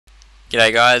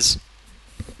G'day guys.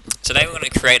 Today we're going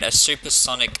to create a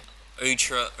supersonic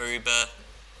ultra uber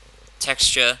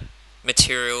texture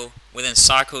material within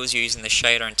Cycles using the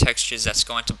shader and textures that's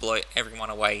going to blow everyone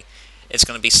away. It's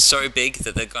going to be so big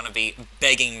that they're going to be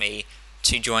begging me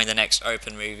to join the next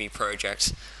open movie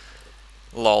project.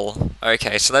 Lol.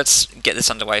 Okay, so let's get this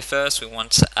underway. First we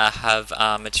want to have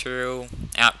material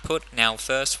output. Now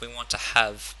first we want to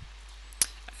have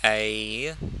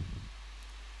a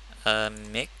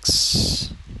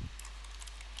mix.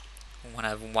 We want to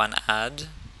have one add.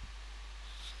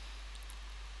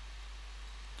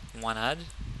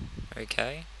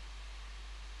 Okay.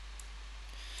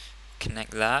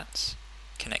 Connect that.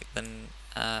 Connect the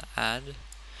add.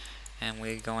 And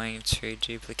we're going to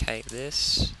duplicate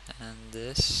this and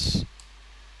this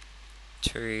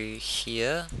to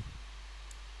here.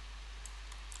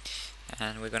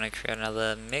 And we're going to create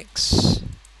another mix.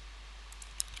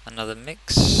 Another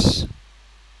mix.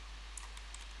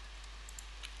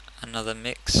 Another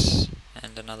mix.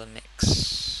 And another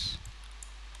mix.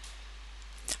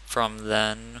 From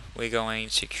then, we're going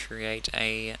to create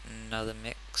another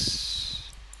mix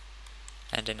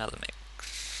and another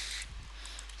mix.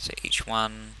 So each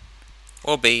one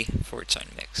will be for its own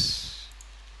mix.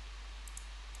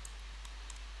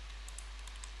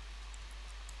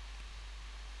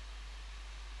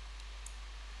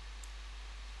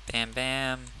 Bam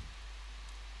bam.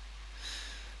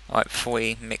 Alright, before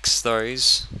we mix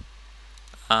those,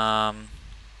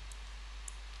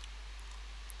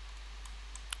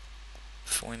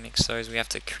 we have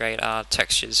to create our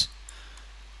textures.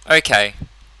 Okay,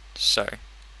 so,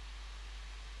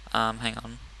 hang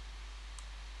on.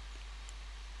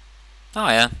 Oh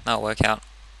yeah, that'll work out.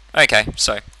 Okay,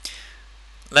 so,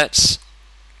 let's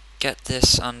get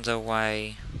this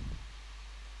underway.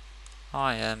 Oh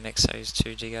yeah, mix those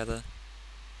two together.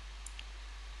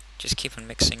 Just keep on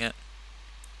mixing it,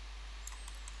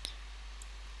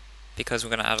 because we're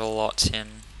going to add a lot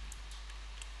in.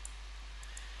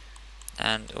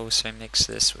 And also mix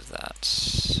this with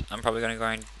that. I'm probably going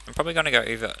to go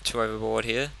overboard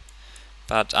here,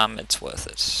 but it's worth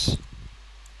it.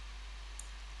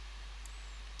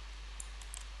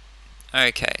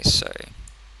 Okay, so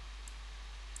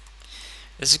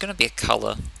this is going to be a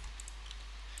color.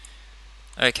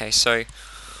 Okay, so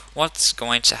what's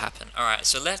going to happen? Alright,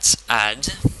 so let's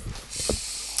add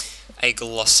a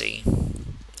glossy,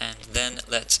 and then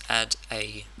let's add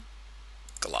a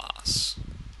glass.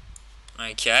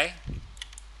 Okay.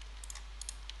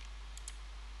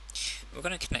 We're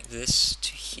going to connect this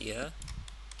to here,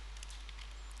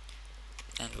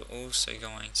 and we're also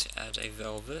going to add a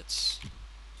velvet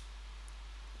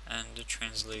and a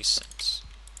translucent.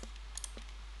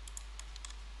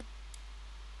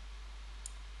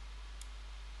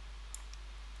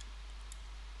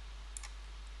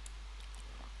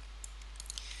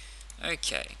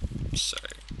 Okay, so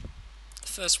the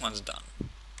first one's done.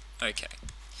 Okay.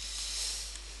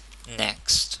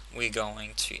 Next, we're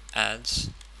going to add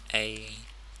a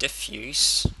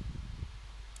diffuse,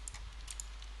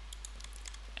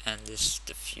 and this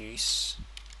diffuse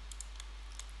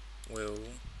will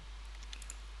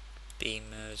be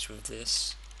merged with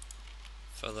this,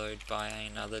 followed by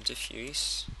another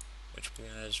diffuse, which will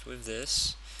be merged with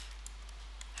this.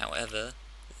 However,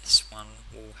 this one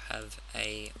will have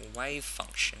a wave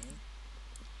function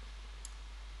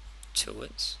to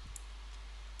it,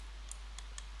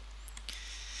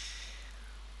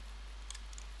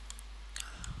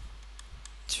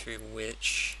 to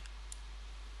which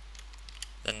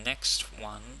the next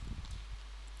one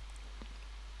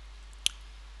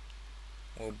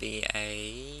will be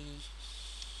a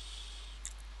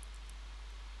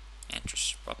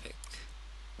anthropopic,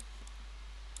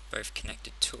 both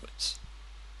connected to it.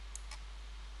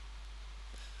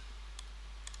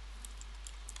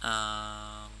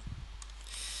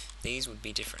 These would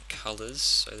be different colors,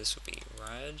 so this would be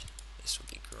red, this would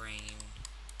be green,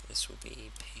 this would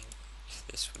be pink,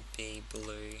 this would be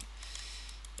blue,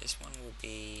 this one will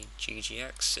be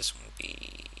GGX, this one will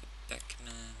be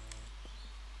Beckman,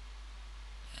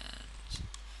 and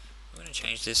we're going to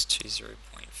change this to 0.5,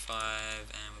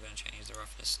 and we're going to change the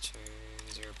roughness to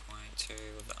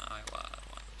 0.2 with the IWA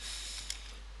one,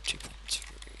 2.2,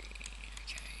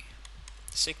 okay,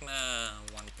 Sigma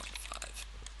 1.5.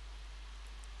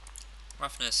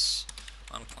 Roughness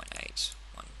 1.8,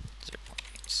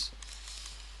 0.8.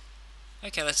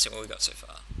 Okay, let's see what we got so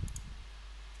far.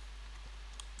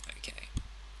 Okay,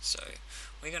 so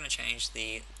we're going to change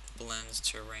the blends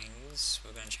to rings.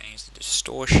 We're going to change the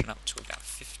distortion up to about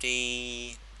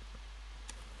 50.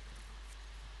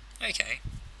 Okay,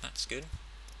 that's good.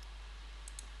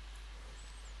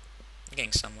 We're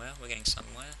getting somewhere.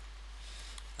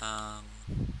 Now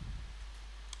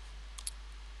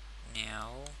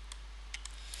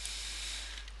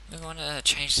we want to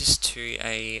change this to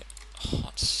a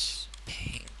hot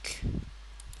pink.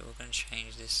 So we're going to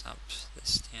change this up,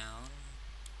 this down.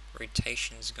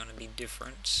 Rotation is going to be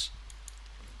different.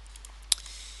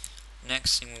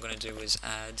 Next thing we're going to do is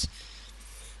add.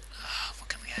 What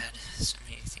can we add? So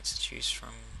many things to choose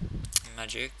from.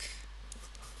 Magic.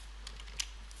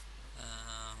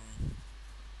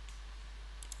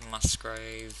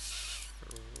 Musgrave.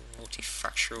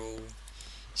 Multifractional.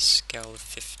 Scale of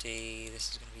 50.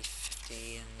 This is going to be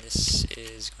 50, and this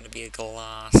is going to be a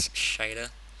glass shader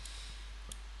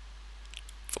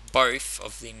for both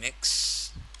of the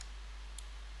mix.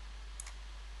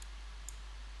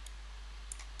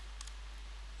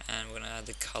 And we're going to add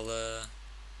the color.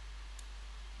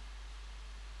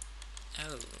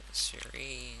 Oh,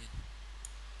 sorry.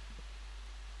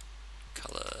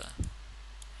 Color.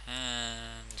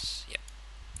 And yep.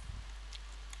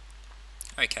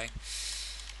 Okay.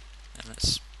 And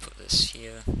let's put this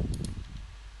here.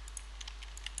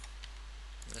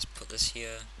 Let's put this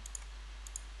here.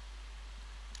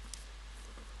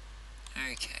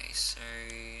 Okay, so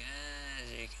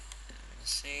as you can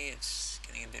see, it's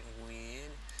getting a bit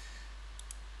weird.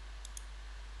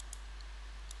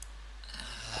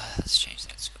 Let's change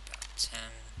that to about 10.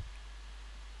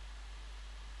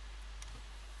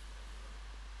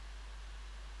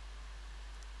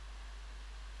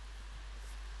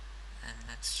 And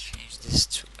let's change this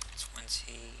to about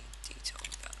 20. Detail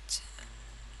about 10.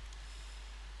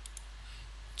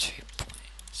 2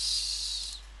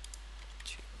 points.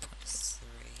 2.3.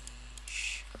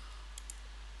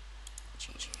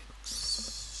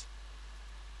 GGX.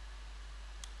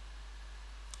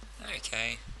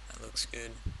 Okay, that looks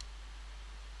good.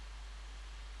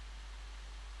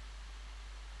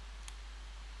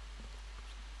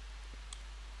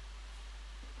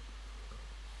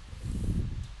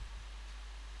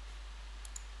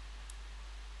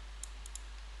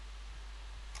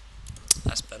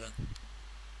 That's better.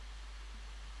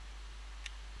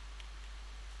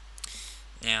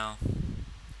 Now,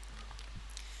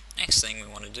 next thing we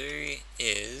want to do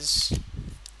is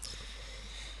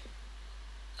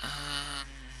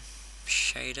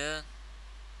shader.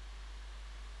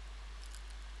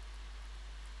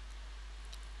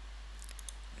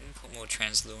 Put more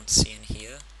translucency in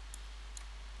here,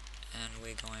 and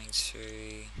we're going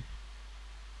to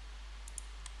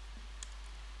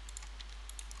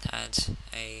add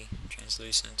a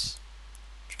translucent.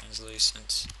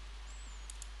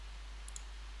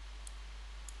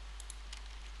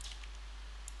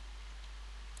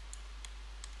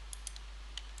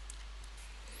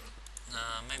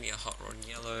 Maybe a hot rod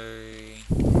yellow.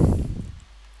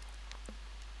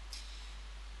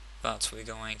 But we're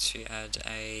going to add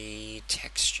a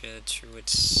texture to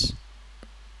its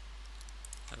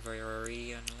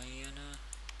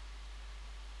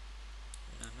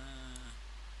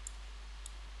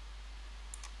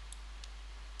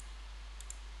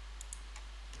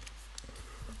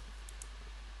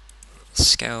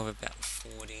scale of about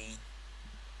 40.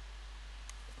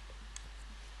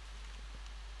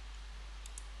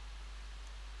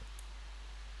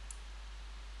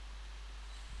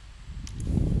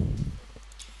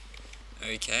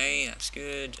 Okay, that's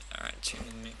good. Alright, 2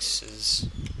 more mixes.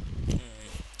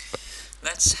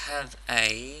 Let's have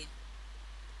a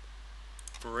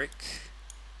brick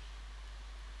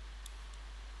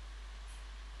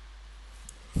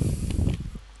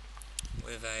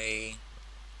with a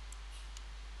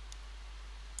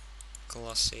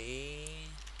glossy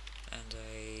and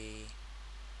a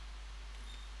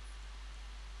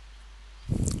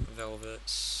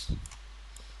velvets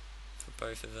for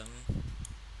both of them.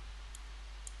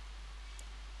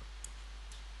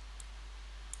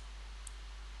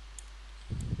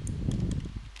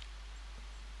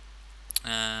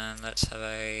 And let's have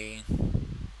a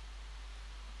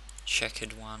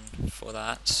checkered one for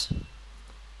that.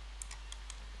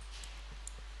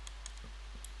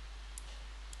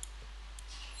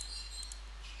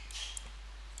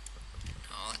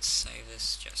 Oh, let's save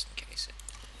this just in case it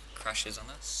crashes on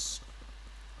us.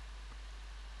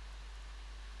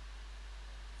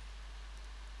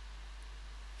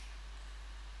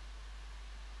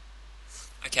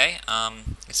 Okay,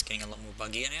 it's getting a lot more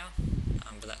buggier now,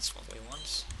 but that's what we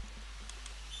want.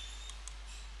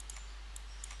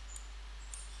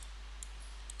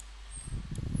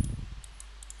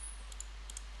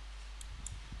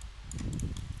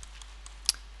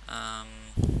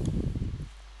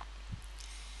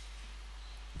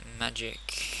 Magic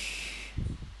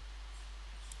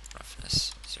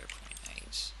roughness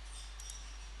 0.8.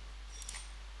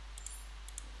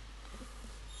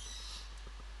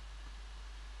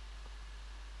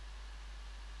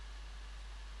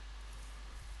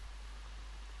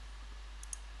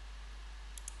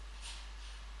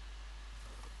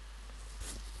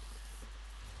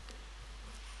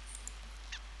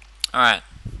 Alright,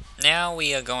 now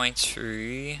we are going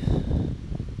to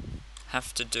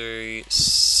have to do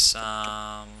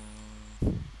some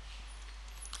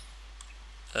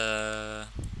we're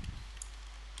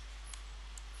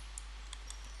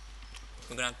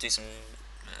gonna have to do some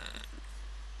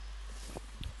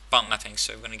bump mapping.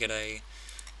 So we're gonna get a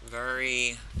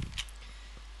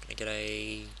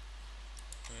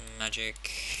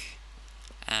magic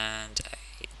and a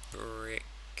brick.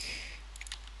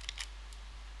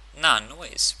 Nah,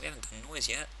 noise. We haven't done noise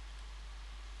yet.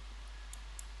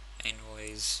 A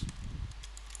noise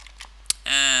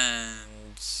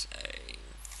and a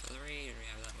feathery. Do we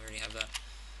have that? We already have that.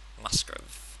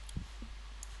 Musgrove.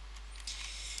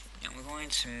 Now we're going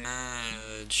to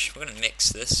merge. We're going to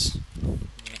mix this.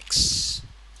 Mix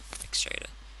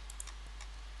shader.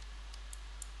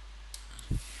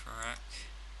 Frack.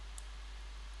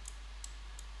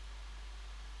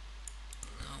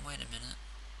 Oh, wait a minute.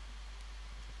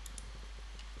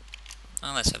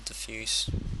 Oh, let's have diffuse.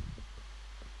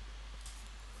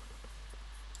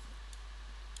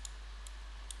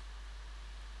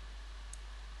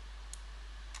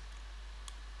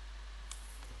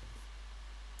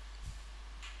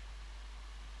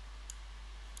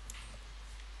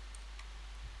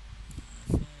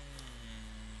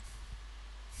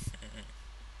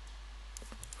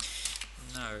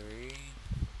 No.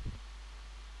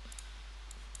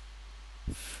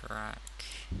 Frack.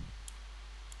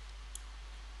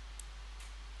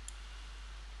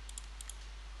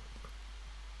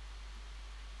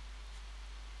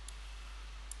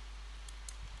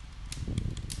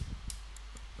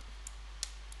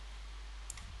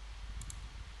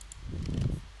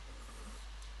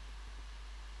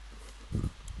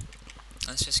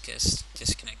 Let's just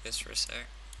disconnect this for a sec.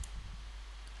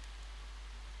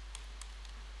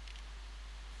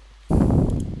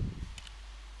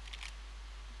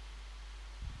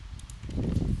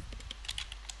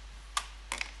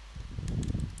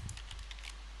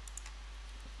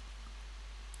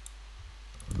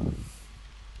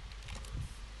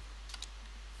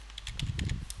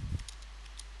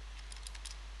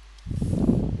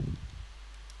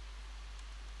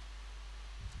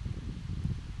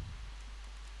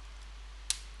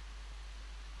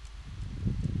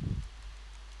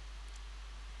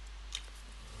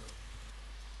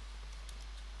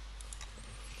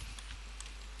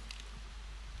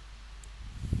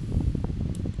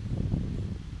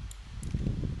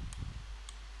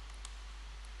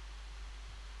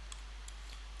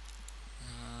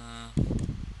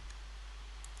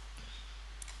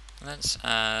 Let's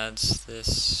add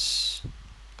this.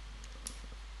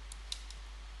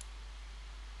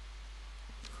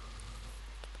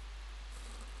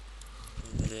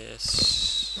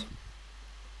 This.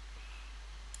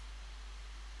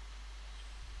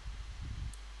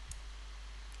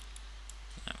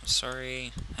 Oh,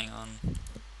 sorry, hang on.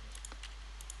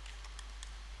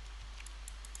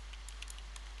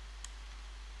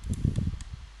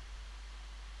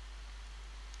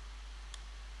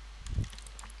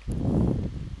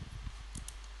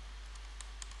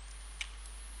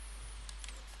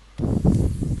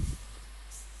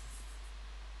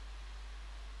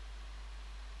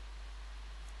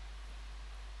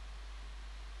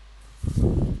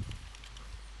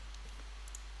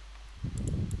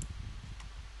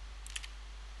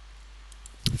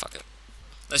 Fuck it.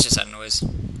 Let's just add noise.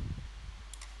 And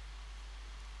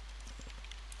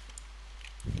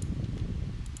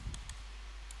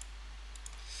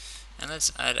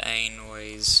let's add a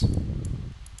noise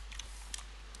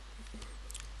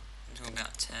to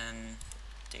about 10,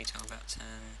 detail about 10.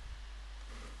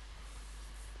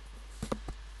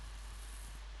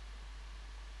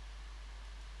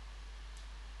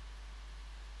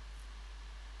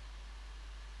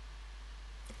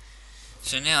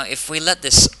 So now if we let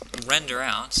this render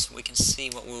out, we can see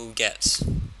what we'll get.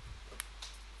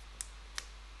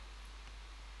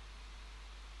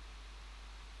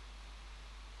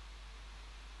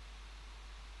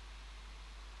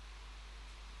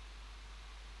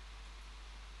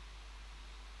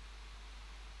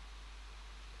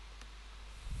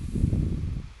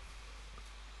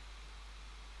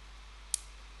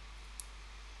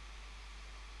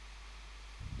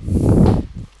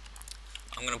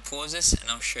 I'm going to pause this and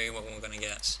I'll show you what we're going to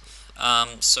get.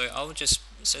 So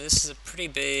this is a pretty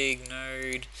big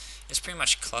node. It's pretty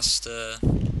much cluster,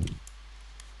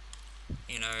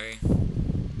 you know,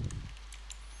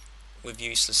 with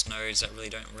useless nodes that really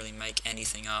don't make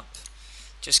anything up.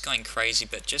 Just going crazy,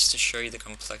 but just to show you the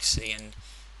complexity and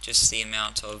just the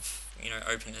amount of, you know,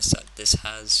 openness that this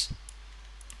has.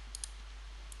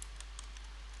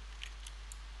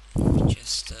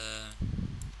 Just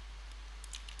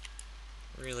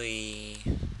really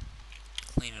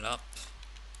clean it up.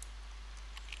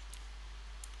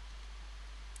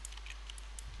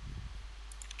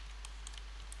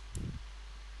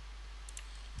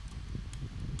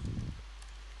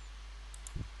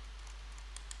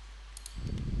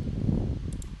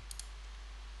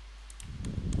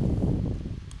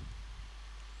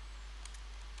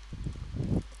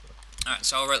 Alright,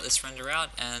 so I'll let this render out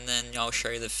and then I'll show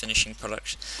you the finishing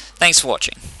product. Thanks for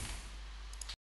watching.